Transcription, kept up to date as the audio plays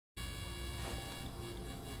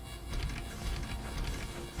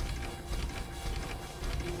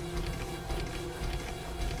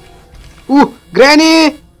ग्रानी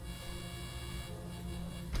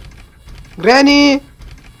ग्रानी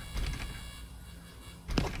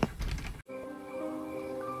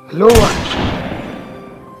hello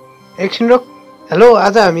एकछिन रोक hello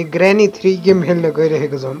आज हामी ग्रानी 3 गेम खेल्न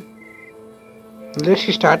गइरहेको छौं let's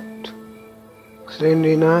start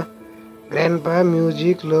स्लेन्ड्रिना grandpa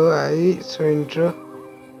music low I intro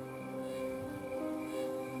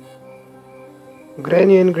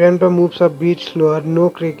Granny and Grandpa moves a bit slower, no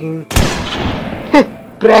creaking.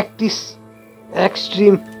 Practice.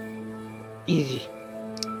 Extreme. Easy.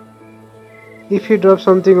 If you drop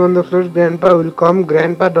something on the floor, Grandpa will come.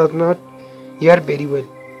 Grandpa does not hear very well.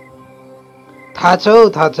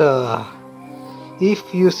 Thacha.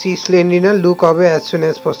 If you see Slendrina, look away as soon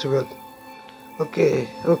as possible. Okay.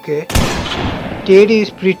 Teddy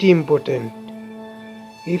is pretty important.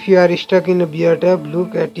 If you are stuck in a beer tub,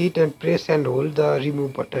 look at it and press and hold the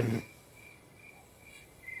remove button.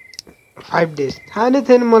 5 days. थाहा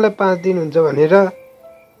थिएन मलाई 5 दिन हुन्छ भनेर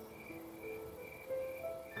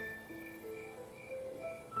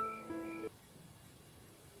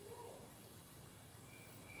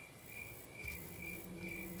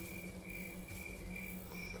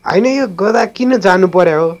हैन यो गदा किन जानु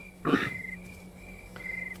पर्यो हो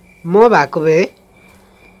म भएको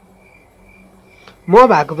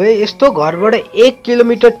भए यस्तो घरबाट 1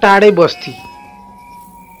 किलोमिटर टाढै बस्थे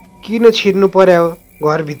किन छिर्नु पर्यो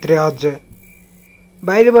घर भित्रै अझ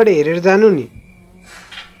बाहिरबाट हेरेर जानु नि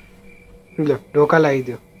ल ढोका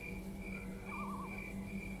लगाइदियो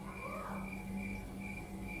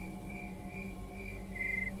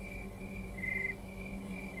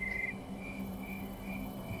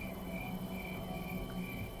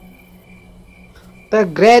त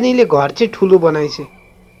ग्रानीले घर चाहिँ ठुलो बनाइछ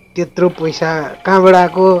त्यत्रो पैसा कहाँबाट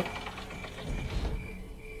आको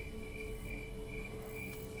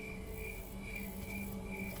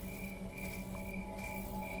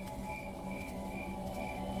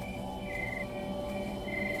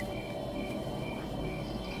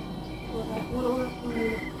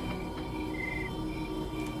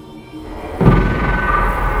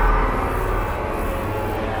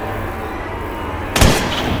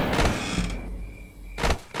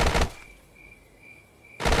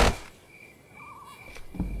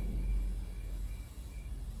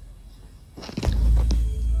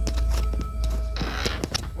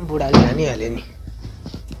बुढाले हानिहाल्यो नि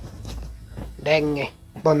ड्याङ्गे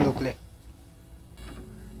बन्दुकले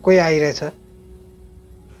कोही आइरहेछ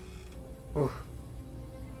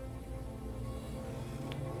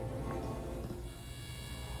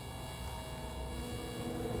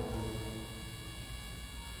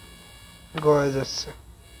गयो जस्तो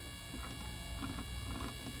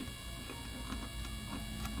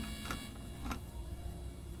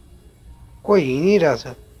कोही हिँडिरहेछ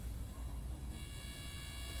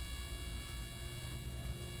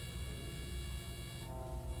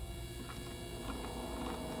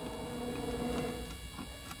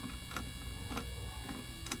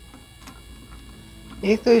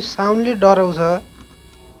एक तो साउन्डले डराउँछ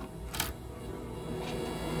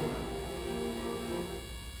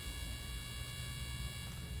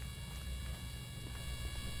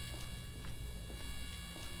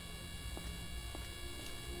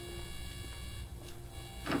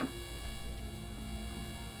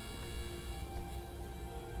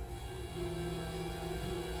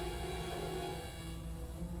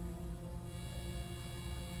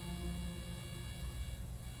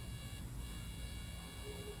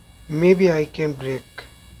Maybe I can break.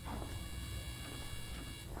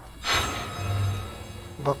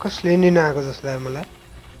 भक्क स्लेन्ड्रिना आएको जस्तो लाग्यो मलाई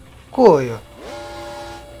को हो यो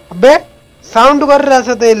अबे साउन्ड गरिरहेछ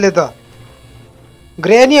त यसले त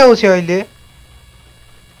ग्रानी आउँछ अहिले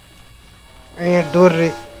ए डोर रे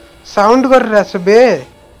साउन्ड गरिरहेछ बे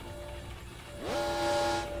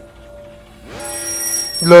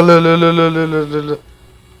ल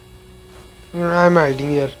I'm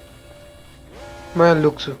hiding here म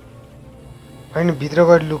लुक्छु हैन भित्र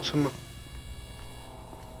गएर लुक्छु म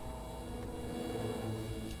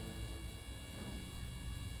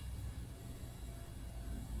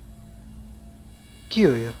के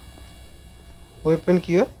हो यो वेपन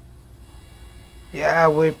के हो या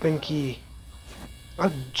वेपन कि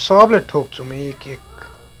सबले ठोक्छु म एक एक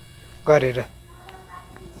गरेर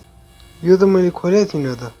यो त मैले खोलेको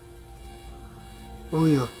थिइनँ त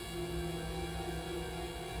उयो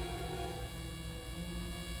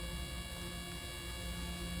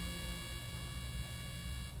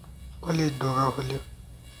कसले ढोका खोल्यो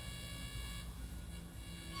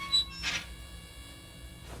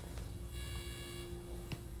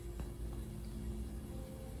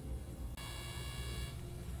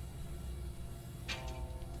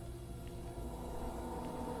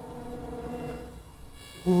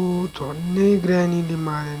झन्नै ग्रानीले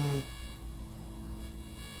मारे नि।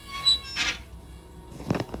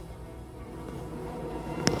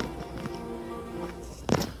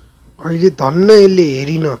 अहिले धन्न यसले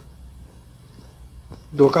हेरिन,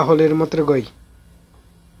 ढोका खोलेर मात्र गई,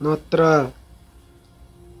 नत्र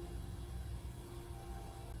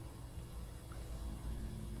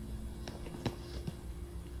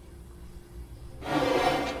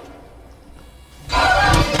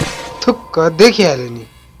थुक्क देखिहाल्यो नि।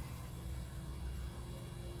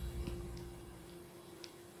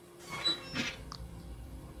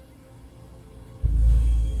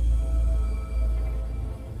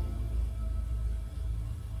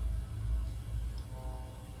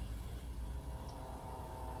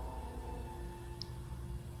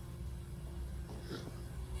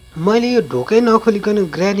 मैले यो ढोकै नखोलिकन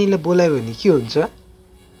ग्रानीलाई बोलायो भने के हुन्छ?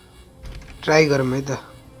 ट्राई गरौँ है त।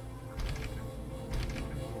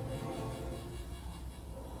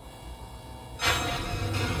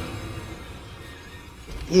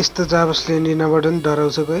 यस्तो चाहिँ अब स्लेन्ड्रिनाबाट नि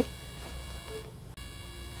डराउँछ कोही।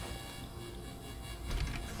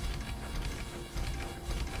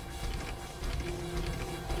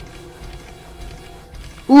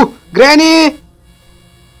 ग्रानी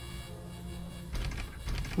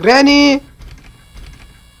ग्रानी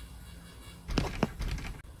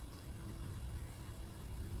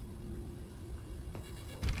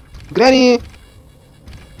ग्रानी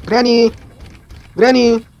ग्रानी ग्रानी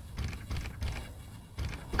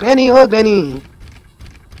ग्रानी ओ ग्रानी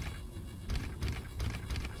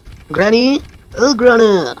ग्रानी ओ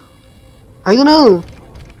ग्रानी आइज न।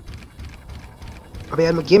 अब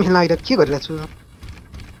यार म गेम खेल्न आइरहेको के गरिरहेको छु?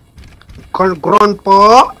 ग्रान्डपा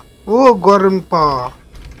ओ ग्रान्डपा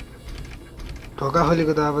ढोका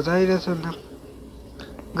खोलेको त अब चाहिरहेछ नि त।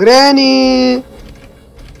 ग्रानी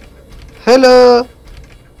हेलो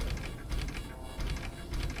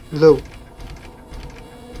लो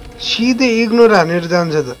सिधै इग्नोर हानेर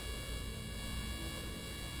जान्छ त।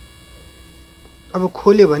 अब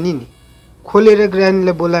खोल्यो भने नि, खोलेर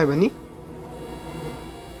ग्रानीलाई बोलायो भने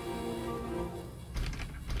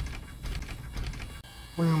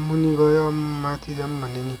मुनि गयो माथि जाऊँ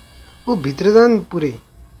भने नि ऊ भित्र जान् पुरै।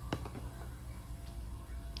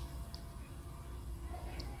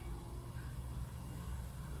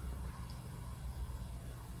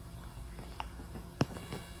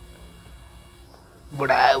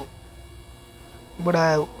 बुढाउ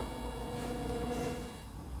बुढाउ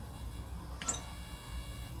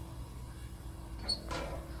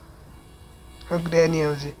ग्रानी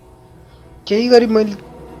आउँछ केही गरी मैले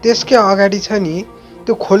त्यसकै अगाडि छ नि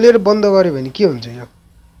त्यो खोलेर बन्द गर्यो भने के हुन्छ? यो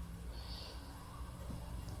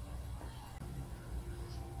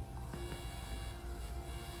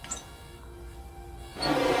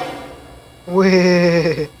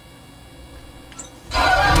ओए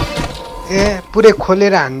ए पुरै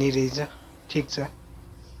खोलेर हान्ने रहेछ। ठिक छ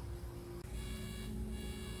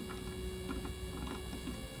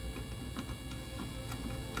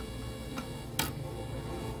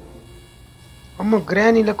अब म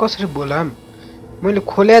ग्रानीलाई कसरी बोलाम? मैले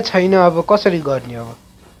खोल्या छैन, अब कसरी गर्ने? अब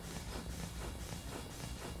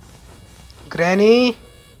ग्रानी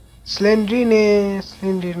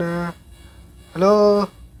स्लेन्ड्रिना हेलो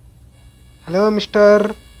हेलो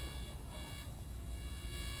मिस्टर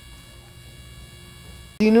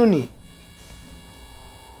दिनु नि।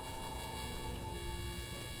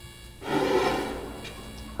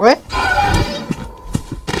 ओए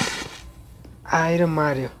आएर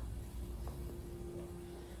मार्यो।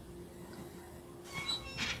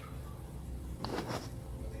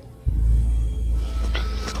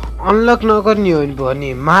 अनलक नगर्ने हो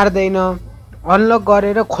भने मार्दैन, अनलक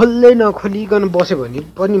गरेर खोल्दै नखोलिकन बस्यो भने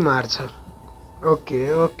पनि मार्छ। ओके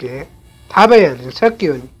ओके थाहा भइहाल्यो,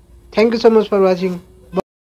 सक्यो नि। Thank you so much for watching.